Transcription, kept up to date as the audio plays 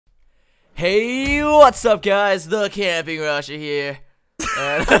Hey, what's up, guys? The Camping Rusher here.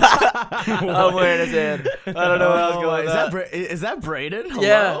 And I'm wearing his hand. I don't know what I was going with Is that Brayden? Hello?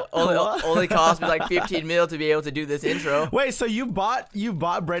 Yeah, Hello? only cost me like 15 mil to be able to do this intro. Wait, so you bought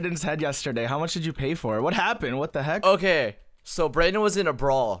Brayden's head yesterday. How much did you pay for it? What happened? What the heck? Okay, so Brayden was in a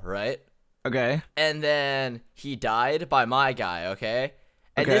brawl, right? Okay. And then he died by my guy, okay?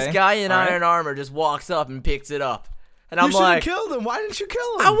 And Okay. this guy in All right. iron armor just walks up and picks it up. And You I'm should have like, killed him. Why didn't you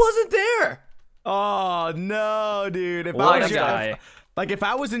kill him? I wasn't there. Oh no, dude! If What I was a guy. if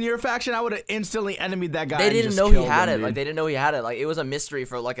I was in your faction, I would have instantly enemied that guy. They and didn't just know he killed had him, it. dude. Like, they didn't know he had it. Like, it was a mystery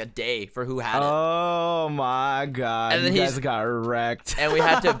for like a day for who had it. Oh my god! And then you he's- guys got wrecked. And we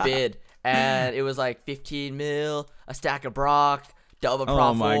had to bid. And it was like 15 mil, a stack of Brock, double Prop 4.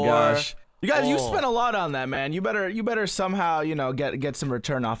 Oh my gosh! You guys, you Oh. spent a lot on that, man. You better somehow, get some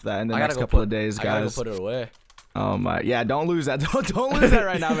return off that in the I next gotta go couple put- of days, I gotta guys. go put it away. Oh my, yeah! Don't lose that. Don't lose that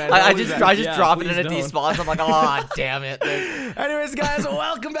right now, man. I Don't lose just that. Yeah, drop it please in a don't. despawn. I'm like, oh, damn it. Anyways, guys,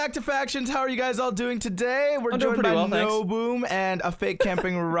 welcome back to Factions. How are you guys all doing today? We're I'm doing joined by pretty well, thanks. No Boom and a fake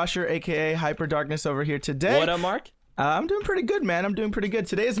camping rusher, aka Hyper Darkness, over here today. What up, Mark? I'm doing pretty good, man. I'm doing pretty good.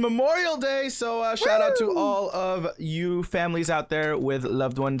 Today is Memorial Day, so shout out to all of you families out there with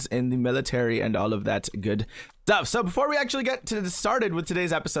loved ones in the military and all of that good stuff. So before we actually get started with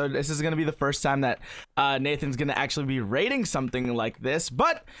today's episode, this is going to be the first time that Nathan's going to actually be rating something like this,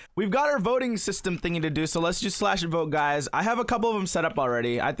 but we've got our voting system thingy to do, so let's just slash and vote, guys. I have a couple of them set up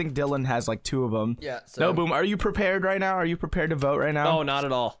already. I think Dylan has like 2 of them. Yeah, so- No Boom, are you prepared right now? Are you prepared to vote right now? Oh, not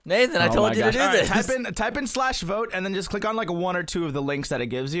at all. Nathan, I Oh told my you to gosh. do All right, this. type in slash vote and then just click on like 1 or 2 of the links that it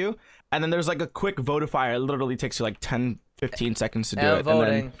gives you, and then there's like a quick votifier. It literally takes you like 10-15 seconds to do And it. I'm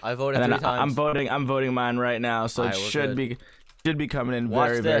voting. And then, I voted and 3 then times. I'm voting mine right now, so Alright, it we're should be coming in Watch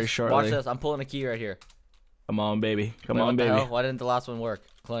very this. very shortly. Watch this. I'm pulling a key right here. Come on, baby. Come Wait, on, what the baby. hell? Why didn't the last one work?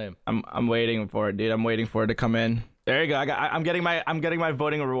 Claim. I'm waiting for it, dude. I'm waiting for it to come in. There you go. I'm getting my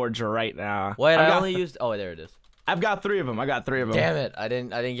voting rewards right now. Wait, I've I got, only used. Oh, there it is. I've got 3 of them. Damn it! I didn't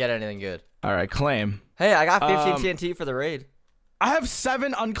get anything good. All right, claim. Hey, I got 15 TNT for the raid. I have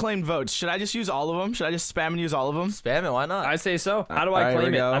 7 unclaimed votes. Should I just use all of them? Should I just spam and use all of them? Spam it. Why not? I say so. How do All I right, here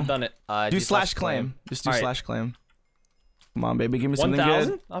claim we it? go. I've done it. Do slash claim. Just do All right. slash claim. Come on, baby. Give me something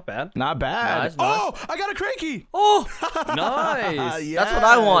 1,000? good. Not bad. Not bad. Nice, Oh, I got a cranky. Oh, Nice. that's what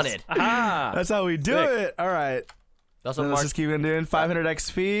I wanted. Aha. That's how we do Sick. it. All right. That's what Then let's Mark. just keep on doing 500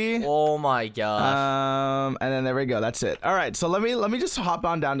 XP. Oh my gosh. And then there we go. That's it. All right. So let me just hop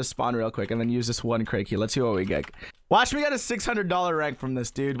on down to spawn real quick and then use this 1 cranky. Let's see what we get. Watch me get a $600 rank from this,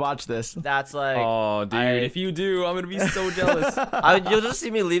 dude. Watch this. That's like. Oh, dude. If you do, I'm going to be so jealous. You'll just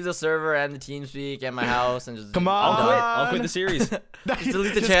see me leave the server and the TeamSpeak and my house and just. Come I'm on. done. I'll quit the series. Just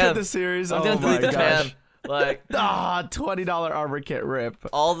delete the Just channel. quit the series. I'm Oh gonna my delete the gosh. channel. Like $20 armor kit rip.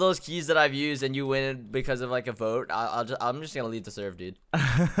 all those keys that I've used and you win because of like a vote. I'm just gonna leave the serve, dude.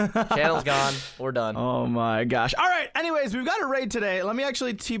 Channel's gone. We're done. Oh my gosh. All right. Anyways, we've got a raid today. Let me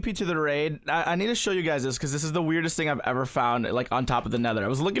actually TP to the raid. I need to show you guys this because this is the weirdest thing I've ever found, like on top of the nether. I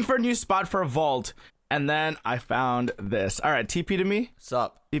was looking for a new spot for a vault, and then I found this. All right, TP to me.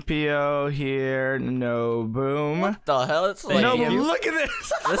 Sup? TPO here. No Boom. What the hell? It's like No the- Boom. Look at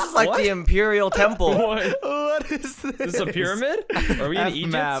this. this is like What? the Imperial Temple. What? What is this? Is this a pyramid? Are we in F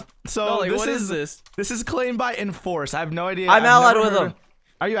Egypt? map. So No, like, this what is this? This is claimed by Enforce. I have no idea. I'm I've allied never with heard him. of-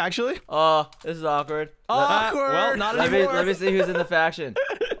 Are you actually? This is awkward. Awkward. well, not Let me anymore. let me see who's in the faction.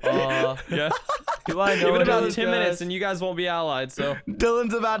 Yeah. Do I know Give it about these 10 guys? minutes and you guys won't be allied, so.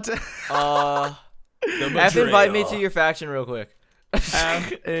 Dylan's about to F invite me to your faction real quick.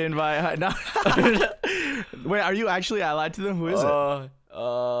 invite. No. Wait, are you actually allied to them? Who is it?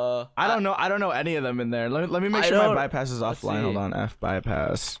 I don't know. I don't know any of them in there. Let me make I sure my don't- bypass is let's offline. see. Hold on. F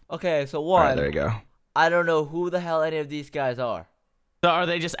bypass. Okay, so All right, one, there you go. I don't know who the hell any of these guys are. So are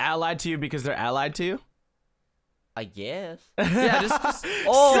they just allied to you because they're allied to you? I guess. Yeah, just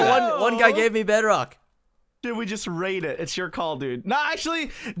Oh, So- one guy gave me bedrock. Should we just raid it? It's your call, dude. No, actually,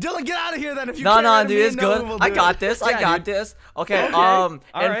 Dylan, get out of here then. If you No, can't no, raid dude, me, it's no good. one will I do got it. this. Yeah, I got dude. this. Okay. Okay, all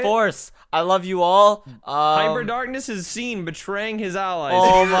right. Enforce. I love you all. Hyper Darkness is seen betraying his allies.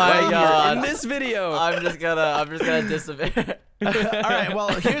 Oh my Right here God. In this video. I'm just gonna disappear. All right. Well,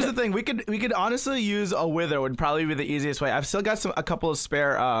 here's the thing. We could honestly use a wither. Would probably be the easiest way. I've still got a couple of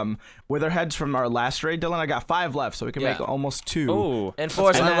spare wither heads from our last raid, Dylan. I got 5 left, so we can Yeah. make almost 2. Oh.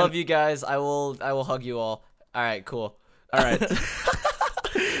 Enforce. And I then- love you guys. I will hug you all. All right. Cool. All right.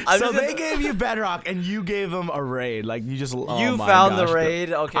 I'm So just they gonna- gave you Bedrock, and you gave them a raid. Like you just. Oh You my found the gosh.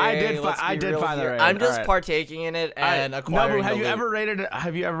 raid. Okay, I did fi- let's I be did real find the here. raid. I'm just Alright. partaking in it and No, acquiring. but have the you loot. ever raided?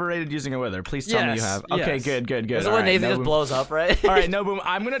 Have you ever raided using a wither? Please tell me you Yes, have. Okay, yes. good. This is when Alright, Nathan just Noboom. blows up, right? All right, no boom.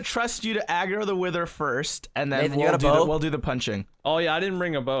 I'm gonna trust you to aggro the wither first, and then Nathan, you got a bow? we'll do the punching. Oh yeah, I didn't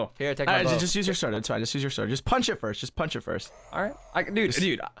bring a bow. Here, take All my right, bow. just use your sword. It's fine. Just use your sword. Just punch it first. Just punch it first. All right,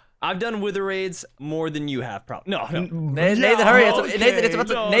 dude, I've done wither raids more than you have, probably. No. Nathan, hurry! Nathan, it's about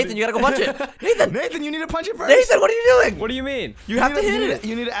to. no, Nathan, you gotta go punch it. Nathan, Nathan, you need to punch it first. Nathan, what are you doing? What do you mean? You have to hit it.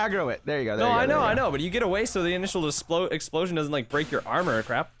 You need to aggro it. There you go. There No, you go, I there know, you I go. know, but you get away so the initial explosion doesn't like break your armor or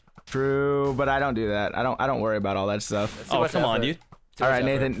crap. True, but I don't do that. I don't worry about all that stuff. Too Oh, much come on, effort. dude. Too All much right,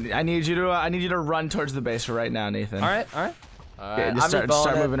 effort. Nathan. I need you to run towards the base right now, Nathan. All right. Alright, Yeah, just I'm start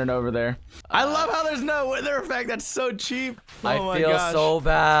bowing moving it over there. I love how there's no wither effect. That's so cheap. Oh I my feel gosh. so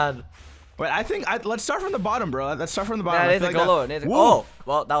bad. Wait, let's start from the bottom, bro. Let's start from the bottom. Yeah, I Nathan, feel go like lower. that- Nathan, Woo! oh,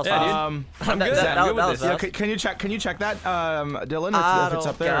 well, that was Yeah, fast. dude. I'm good. That I'm good with was this. Yeah, fast. can you check that, Dylan, I if it's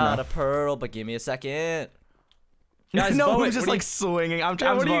don't up there or got no? a pearl, but give me a second. Guys, no, bow we're it. just What do like swinging. I'm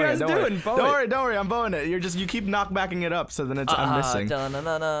Yeah, I'm what are you bowing it, guys don't worry. doing? Bow Don't it. worry. I'm bowing it. You keep knockbacking it up, so then I'm missing.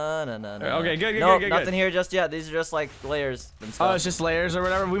 Okay, good, No, good. nothing here just yet. These are just like layers and stuff. Oh, it's just layers or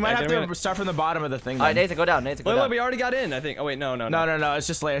whatever. We might Yeah, have give me to a- start from the bottom of the thing. All right, then. Nathan, go down. Nathan, go Wait, down. we already got in, I think. Oh wait, no. No. It's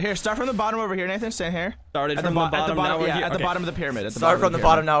just layer. Here, start from the bottom over here, Nathan. Stand here. Started At from the bottom. Now we're yeah, here. at the Okay. bottom of the pyramid. At the Start from of the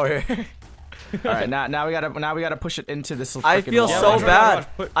bottom. pyramid. Now we're here. All right, now we gotta push it into this. I freaking feel wall. so watch, bad. watch,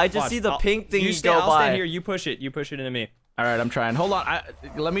 watch. I just Watch. see the I'll- pink thing You stay, go I'll by. stand here. You push it into me. All right, I'm trying. Hold on.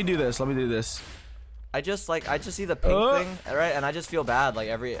 Let me do this. I just see the pink thing, right? And I just feel bad. Like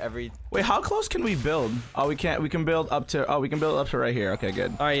every. Wait, how close can we build? Oh, we can't. We can build up to. Oh, we can build up to right here. Okay,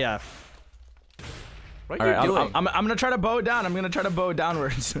 good. All right, yeah. What All are right, you doing? I'm gonna try to bow it down. I'm gonna try to bow it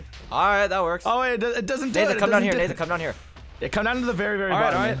downwards. All right, that works. Oh wait, it doesn't do Nathan, it. come down here. It doesn't Nathan, do it. come down here. Yeah, come down to the very, very All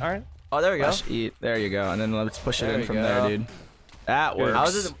right, bottom. all right. Oh, there we go. Flash, eat. There you go. And then let's push it There in we from go. there, dude. That Good. works. How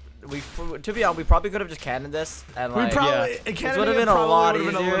is it? To be honest, we probably could have just cannoned this and We like probably yeah. it can't would've even been a probably lot would've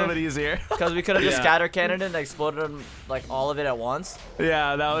been a little easier. bit easier. because we could have just Yeah. scatter cannoned and exploded them like all of it at once.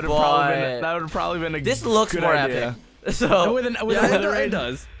 Yeah, that would have probably been a This looks good more idea. epic. So With Yeah, a wither it raid.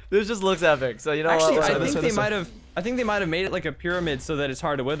 does. this just looks epic. So you know Actually, what? I this think way, they this way. might have. I think they might have made it like a pyramid so that it's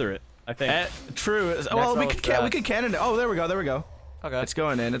hard to wither it. I think. True. Well, we level could we strats. could cannon it. Oh, there we go. Okay. It's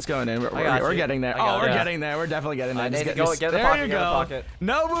going in. We're got you. getting there. I got We're it. getting there. We're definitely getting there. Alright, Just Nathan, get in the there pocket, you get in the go. pocket.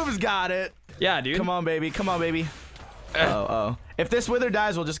 No moves got it. Yeah, dude. Come on, baby. Oh. If this wither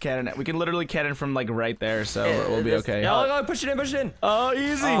dies, we'll just cannon it. We can literally cannon from like right there, so Yeah, we'll be this- okay. Yeah, oh, push it in. Oh,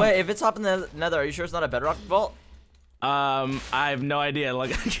 easy. Wait, if it's up in the nether, are you sure it's not a bedrock vault? I have no idea. Like,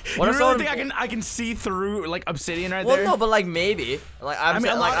 What you if really someone- think I can see through like obsidian right Well, there? no, but like maybe. Like I'm mean,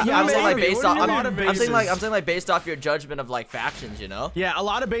 saying, a like lot- I'm saying like maybe. based What do off. you mean, I'm saying like bases? based off your judgment of like factions, you know? Yeah, a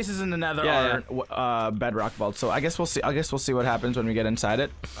lot of bases in the Nether Yeah, are bedrock vaults. So I guess we'll see what happens when we get inside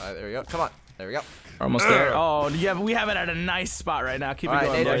it. All right, there we go. Come on, there we go. We're almost there. Oh, we have it at a nice spot right now. Keep All it right,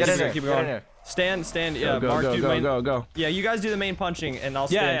 going, Nathan, boys. get in there. Keep Get in going. there. Stand. Yeah, Go, Mark, go, do go, main. go. Yeah, you guys do the main punching, and I'll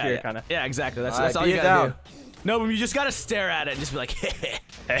stand here, kind of. Yeah, exactly. That's Alright, all beat you it gotta down. do. No, but you just gotta stare at it and just be like,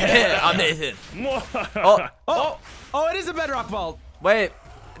 I'm Nathan. Oh, oh, it is a bedrock vault. wait.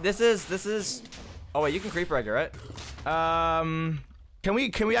 This is. Oh wait, you can creeper egg it, right? Can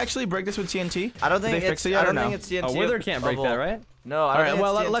we actually break this with TNT? I don't Did think they fix it's. it yet I or don't no? think it's TNT. A wither can't break that, right? No, I All don't right, think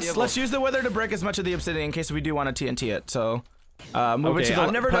well it's TNT-able. let's use the wither to break as much of the obsidian in case we do want to TNT it. So, move it Okay, to the.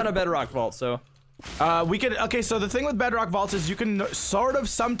 I've never done a bedrock vault, so. We could. Okay, so the thing with bedrock vaults is you can sort of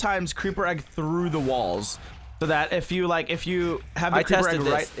sometimes creeper egg through the walls, so that if you have the I creeper tested egg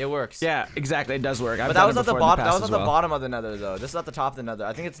this. right. It works. Yeah, exactly. It does work. But that was at the bottom. That was at the bottom of the nether, though. This is at the top of the nether.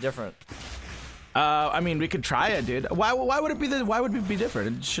 I think it's different. I mean, we could try it, dude. Why would it be why would it be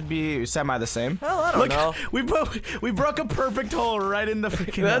different? It should be semi the same. Hell, I don't know. We broke a perfect hole right in the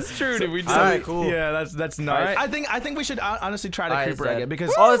freaking. That's true, dude. We did. Alright, cool. Yeah, that's nice. Alright. I think we should honestly try to Alright, creeper it's egg dead. it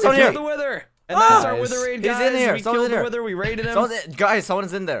because Oh, it's We on here. killed the wither. And Ah! that's our Nice. wither raid, He's guys. in here. We Someone's killed in the here. wither. We raided him. Guys,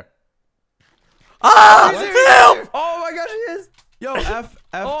 someone's in there. Ah! Help! Oh my gosh, he is. yo F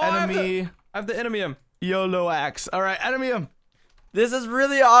Oh, I have enemy I have the enemy him. YOLO axe. All right, enemy him. This is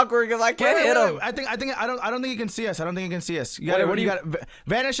really awkward because I can't hit him. I don't think he can see us. I don't think he can see us. You Wait, gotta, what do you- got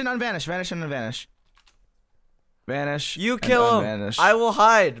vanish and unvanish. Vanish and unvanish. Vanish. You and kill him. unvanish. I will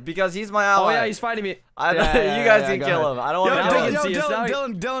hide because he's my ally. Oh yeah, he's fighting me. I know. Yeah, You guys yeah, can go kill ahead. him. I don't Yo, want to Dylan, kill him. see us now.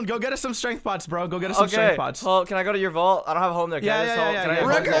 Dylan, go get us some strength pots, bro. Go get us some Okay. strength pots. Well, can I go to your vault? I don't have a home there. Can I just hold? Can I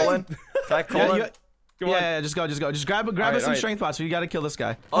We're hold good. colon? Can I colon? Yeah, Come on. yeah, just go. Just grab us Alright, some alright. strength pots. We gotta kill this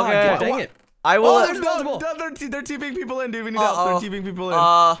guy. Okay. Dang it. I will. Oh, there's multiple. They're TPing people in, dude. We need help. Uh-oh. They're TPing people in.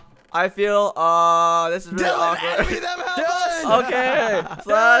 I feel. This is really Dylan, awkward. enemy them, help us! Okay,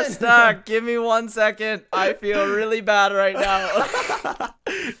 Flash Stack, give me 1 second. I feel really bad right now.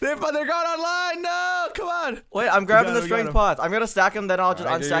 They're going online. No, come on. Wait, I'm grabbing got the him, we got strength him. pots. I'm gonna stack them, then I'll just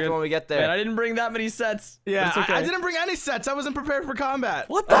Alright, unstack dude. them when we get Man, there. I didn't bring that many sets. Yeah, but it's okay. I didn't bring any sets. I wasn't prepared for combat.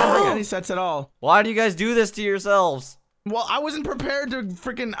 What the I didn't bring hell? any sets at all. Why do you guys do this to yourselves? Well, I wasn't prepared to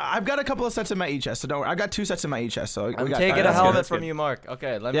freaking. I've got a couple of sets in my e-chest, so don't worry. I got 2 sets in my e-chest, so I'm we got taking that. a That's good, helmet that's from good. you, Mark.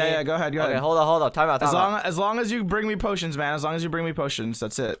 Okay, let me. Yeah, go ahead, go Okay, ahead. hold on. Time out. As long as you bring me potions, man. As long as you bring me potions,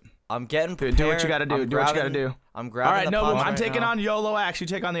 that's it. I'm getting Do prepared. what you gotta do. I'm Do what you gotta grabbing- do. I'm All grabbing right, the no, pots I'm right taking now. on YOLO Axe. You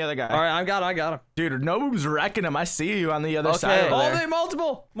take on the other guy. All right, I got him. Dude, Noboom's wrecking him. I see you on the other Okay. side over Oh, there. they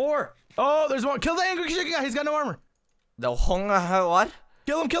multiple. More. Oh, there's one. Kill the angry chicken guy. He's got no armor. The Honga what?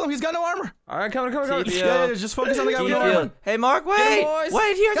 Kill him. He's got no armor. All right, coming. TP. Yeah, just focus on the guy with no T-field. armor. Hey, Mark, him, wait! boys.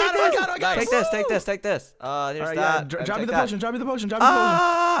 Wait, here, Got take him, I this. got him, I got him. Take this, take Woo! this, take this. Here's All right, yeah. that. Drop Take me the that. potion. Drop me the potion. Drop me the potion.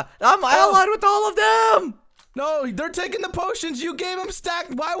 Ah! I'm allied with all of them! No, they're taking the potions. You gave him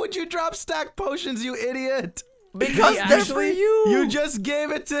stacked. Why would you drop stacked potions, you idiot? Because He they're for actually- you! You just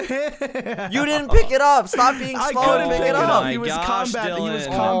gave it to him. You didn't pick it up! Stop being I slow couldn't and pick pick it it up! up. my He was gosh, combat. He was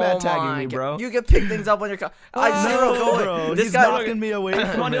Dylan. combat Oh tagging my me, God. bro. You can pick things up when you're. Zero, go away. bro. This He's guy. knocking me away from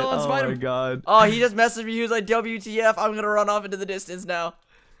Come on, it. Dylan, let's fight Oh my him. god. Oh, he just messaged me. He was like, "WTF? I'm gonna run off into the distance now."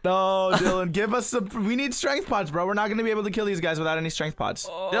 No, Dylan, give us some. We need strength pots, bro. We're not gonna be able to kill these guys without any strength pots.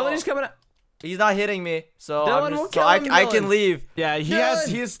 Dylan, he's coming. He's not hitting me, so Dylan, I'm we'll just, kill so him, I Dylan. can leave. Yeah, he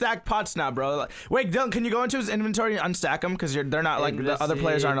Dylan! has stacked pots now, bro. Like, wait, Dylan, can you go into his inventory and unstack them? Because they're not like the other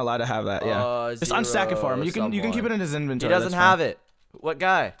players aren't allowed to have that. Yeah, just unstack it for him. You can keep it in his He inventory. doesn't have it. What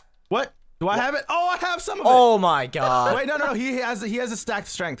guy? What? Do I have it? Oh, I have some of it. Oh my God! Wait, no. He has a stacked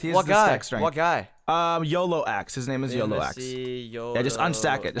strength. He has What the guy? stacked strength. What guy? YOLO Axe. His name is YOLO Axe. Yeah, just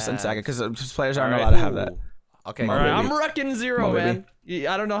unstack it. Just unstack it, because players aren't Alright. allowed to have that. Okay. Come All on, right, baby. I'm wrecking Zero, Come on, man.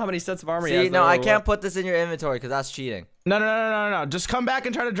 I don't know how many sets of armor he See, has. no, though, I or can't what. put this in your inventory because that's cheating. No. Just come back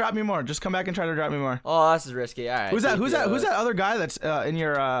and try to drop me more. Just come back and try to drop me more. Oh, this is risky. All right. Who's that? keep Who's that? yours. Who's that other guy that's in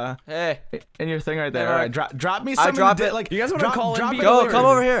your Hey, thing right there? Hey, All right, Mark. drop me I some. of the drop di- it. Like You guys wanna drop- call in drop it Go, go, away come from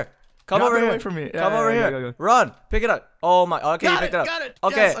over me. here. Come Drop over it here. away from me. Yeah, Come yeah, over yeah, here. go. Run. Pick it up. Oh my. Okay, Got you picked it, it up. got it.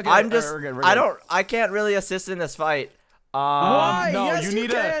 Okay, Yes, okay, I'm we're just. good, we're I good. don't. I can't really assist in this fight. Why? No, Yes, you you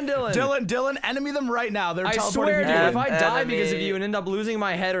need can, to. Dylan. Dylan, enemy them right now. They're I teleporting swear, you dude, to if I die Enemy. because of you and end up losing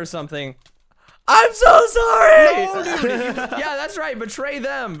my head or something. I'm so sorry. Yeah, that's right. Betray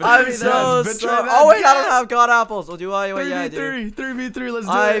them. I'm Betray so them. Betray sorry. them. Oh wait, I don't have god apples. Well, do I? Wait, yeah, I do. 3v3, let's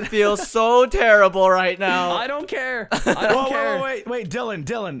do I it. feel so terrible right now. I don't care. I don't care. Wait,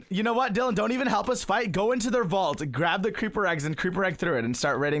 Dylan. You know what, Dylan? Don't even help us fight. Go into their vault, grab the creeper eggs, and creeper egg through it, and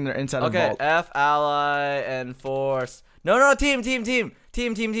start raiding their inside of the Okay, vault. F ally and force. No, team. Team. Go.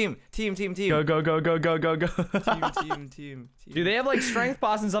 Team. Do they have like strength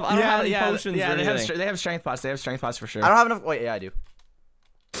pots and stuff? I don't have any potions or anything. they have strength pots. They have strength pots for sure. I don't have enough. Wait, yeah, I do.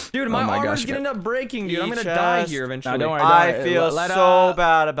 Dude, my my armor's gosh, gonna end up breaking, dude. I'm gonna E-chest. die here eventually. don't worry. I feel so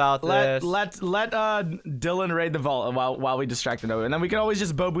bad about Let this. Dylan raid the vault while we distract him, and then we can always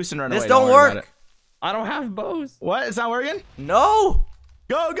just bow boost and run This away. don't worry about work. it. I don't have bows. What? It's not working? No,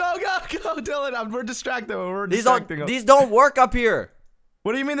 Go, Dylan. We're distracting him. We're these distracting don't. him. These don't work up here.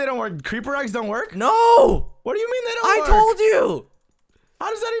 What do you mean they don't work? Creeper eggs don't work? No, What do you mean they don't I work? told you. How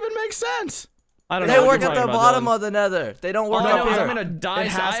does that even make sense? I don't They know. what work you're at the talking about, bottom Dylan. of the nether. They don't work All I up know is here. I'm gonna die.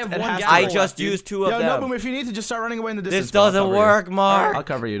 It So I has- have it one has to gather I left, just dude. used two of Yo, them. no, but if you need to just start running away in the distance. This bro, I'll doesn't cover you. work, Mark. I'll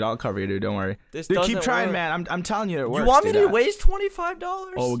cover you. I'll cover you, dude. Don't worry. This Dude, doesn't keep trying, work. man. I'm telling you, it works. You want me dude. to waste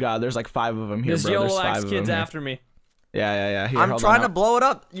 $25? Oh god, there's like 5 of them here, This bro. There's YOLO 5 Axe of kid's them here. after me. Yeah. Here, I'm hold trying on. to blow it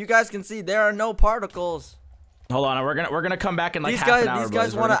up. You guys can see there are no particles. Hold on. We're gonna come back in like These half guys- an hour, these boys.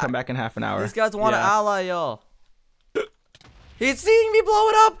 guys We're gonna wanna- come back in half an hour. These guys want to Yeah. ally y'all. He's seeing me blow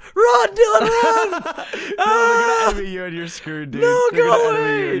it up. Run, Dylan, run. No, they're gonna enemy you and you're screwed, dude. No, they're go gonna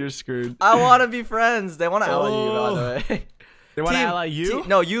enemy you away. and you're screwed. I want to be friends. They want to ally you, by Oh. the way. They want to ally you?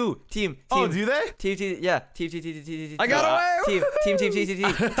 No, you. Team. Oh, do they? Team. Yeah. Team. I got away. Team.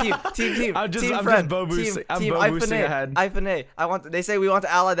 I'm just friend. bow boosting- I'm Team. bow boosting ahead. Iphone. They say we want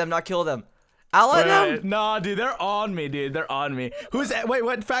to ally them, not kill them. Ally them. No, dude, they're on me, dude. They're on me. Wait,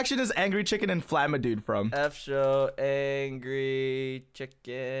 what faction is Angry Chicken and Flamadude from? F show angry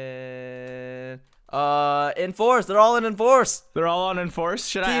chicken. Enforce. They're all in enforce. They're all on Enforce.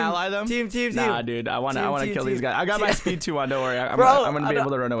 Should I ally them? Team. Nah, dude. I wanna Team, kill these team. guys. I got my speed 2 on. Don't worry. I'm Bro, gonna be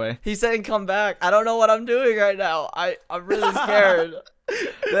able to run away. He's saying come back. I don't know what I'm doing right now. I'm really scared.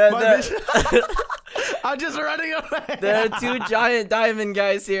 I'm just running away. There are 2 giant diamond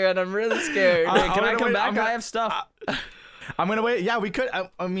guys here, and I'm really scared. I- Hey, can I I'm come gonna- back? I'm gonna- I have stuff. I'm gonna wait. Yeah, we could.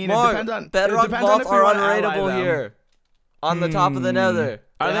 I mean, Mark, it depends on. Bedrock it depends vaults on if we are wanna ally unraidable them. here. On the top of the nether.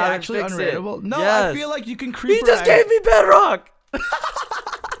 Are they haven't actually fixed it. unraidable? No, I Yes. feel like you can creep. He just gave me bedrock.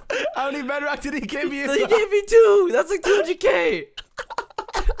 How many bedrock did he give you? He gave me 2. That's like 200K.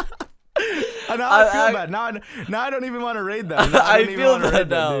 And now I feel bad. Now I don't even want to raid them. I feel bad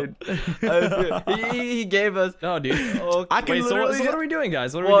now. He gave us. No, dude. Oh, I can Wait, so literally. what are we doing,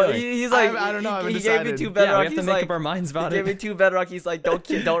 guys? What are well, we doing? he's like, I don't know, I haven't he gave me decided. 2 Yeah, bedrock. we have to He's make like, up our minds about he gave me it. 2 bedrock. He's like,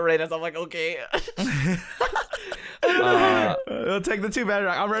 don't raid us. I'm like, okay. He'll take the 2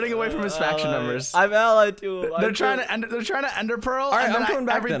 bedrock. I'm running away from his faction members. I'm allied to him. They're trying to ender pearl. All right, I'm coming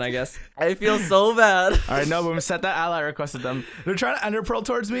back then, I guess. I feel so bad. All right, no, boom. Set that ally requested them. They're trying to ender pearl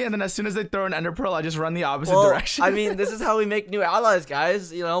towards me, and then as soon as they throw an ender pearl, I just run the opposite direction. I mean, this is how we make new allies,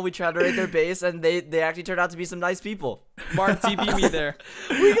 guys. You know, we try to raid their base, and they actually turned out to be some nice people. Mark, TP me there.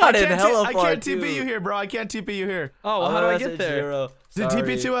 We got in hella I far, can't too. TP you here, bro. I can't TP you here. Oh, well, how do I get there? Dude,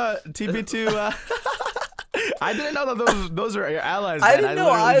 TP to I didn't know that those are your allies. I man. didn't know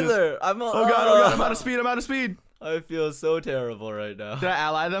literally just- either. Oh god, I'm out of speed. I'm out of speed. I feel so terrible right now. Did I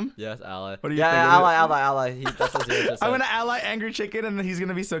ally them? Yes, ally. What do you yeah, think? ally. That's what Zero just said. I'm gonna ally Angry Chicken, and then he's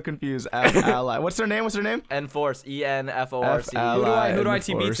gonna be so confused. Ally. What's their name? Enforce. ENFORC. Ally. Who do I and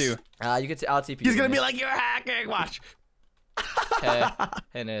TP force. to? You can LTP. He's gonna be like, you're hacking. Watch.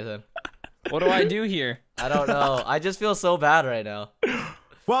 Hey, Nathan. What do I do here? I don't know. I just feel so bad right now.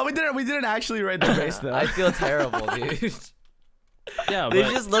 Well, we didn't actually raid the base though. I feel terrible, dude. Yeah, They're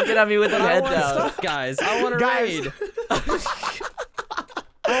but just looking at me with their I head want down. stuff, guys. I want to Guys. raid.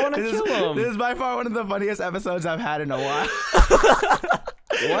 I want to This kill him. is by far one of the funniest episodes I've had in a while.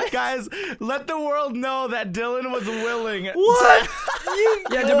 What? Guys, let the world know that Dylan was willing. What?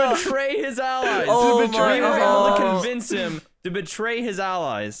 Yeah, to betray his allies. Oh We my were able to God. convince him to betray his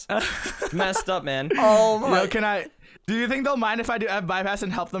allies. Messed up, man. Oh my. Do you think they'll mind if I do F bypass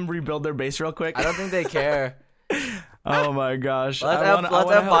and help them rebuild their base real quick? I don't think they care. Oh my gosh. Let's I wanna F help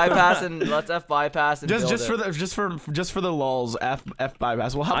them. bypass and build Just it. for the lulls, F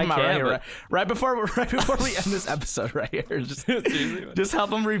bypass. We'll help I them out right can, here, but- right before we end this episode right here. Just help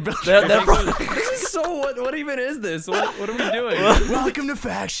them rebuild. They're This is so what even is this? What are we doing? Welcome to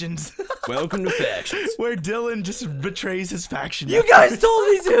factions, Welcome to factions. where Dylan just betrays his faction. You guys told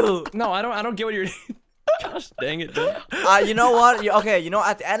me to. No, I don't get what you're Gosh dang it, dude. You know what? Okay, you know,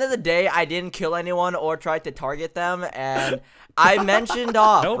 at the end of the day, I didn't kill anyone or try to target them, and I mentioned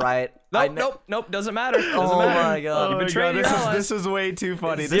off, Nope. right? Nope, doesn't matter. Doesn't Oh matter. my God. Oh my Betrayed God, your allies. this is way too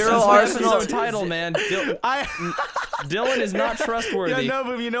funny. Zero this is Arsenal. Episode title, man. Dylan is not trustworthy. Yeah, no,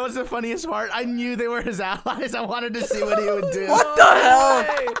 but you know what's the funniest part? I knew they were his allies. I wanted to see what he would do. What the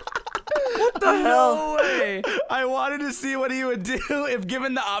hell? What the hell? No way. I wanted to see what he would do if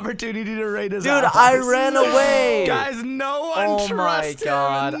given the opportunity to raid his Dude, allies. I ran away. Guys, no one Oh my trusts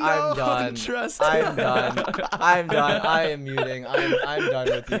God, him. No I'm one done. trusts I'm him. done. I'm done. I am muting. I'm done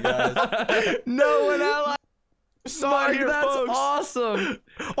with you guys. No one ally. Saw it here, That's folks. awesome.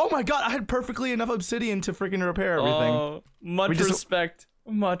 Oh my God, I had perfectly enough obsidian to freaking repair everything. Oh, much We just- respect.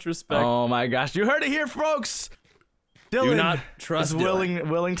 Much respect. Oh my gosh, you heard it here, folks. Dylan Do not trust is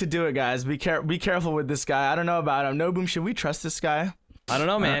willing to do it, guys. Be careful with this guy. I don't know about him. No boom. Should we trust this guy? I don't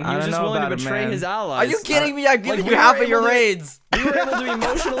know, man. I He was don't just know willing to about it, betray man. his allies. Are you kidding me? I'm giving we you were half of able your to- raids. We were able to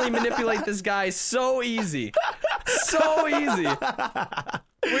emotionally manipulate this guy so easy. So easy.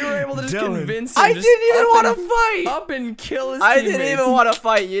 We were able to just Dylan. convince him. I just didn't even up want to and- fight. Up and kill his I teammates. didn't even want to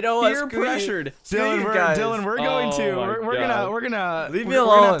fight. You know what? Peer Screw you. pressured. Screw Dylan, you we're guys. going Oh to. my We're God. gonna. Leave me we're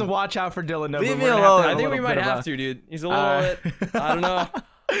gonna have alone. to watch out for Dylan. No, Leave but me we're gonna alone. have to I have think a we little might bit of have a- to, dude. He's a little bit. I don't know.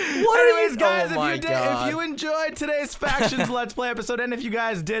 What Anyways, are guys, you? Oh my if God. you enjoyed today's Factions Let's Play episode, and if you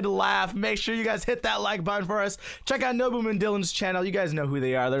guys did laugh, make sure you guys hit that like button for us. Check out Noboom and Dylan's channel. You guys know who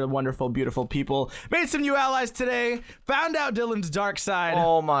they are. They're wonderful, beautiful people. Made some new allies today. Found out Dylan's dark side.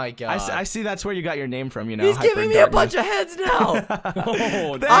 Oh my God. I see that's where you got your name from, you know. He's giving me a Hyper bunch of heads now.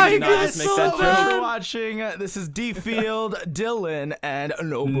 Oh, I did feel not just make so that Thanks bad. for watching. This is D Field, Dylan, and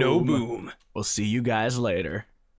No No Boom. boom. We'll see you guys later.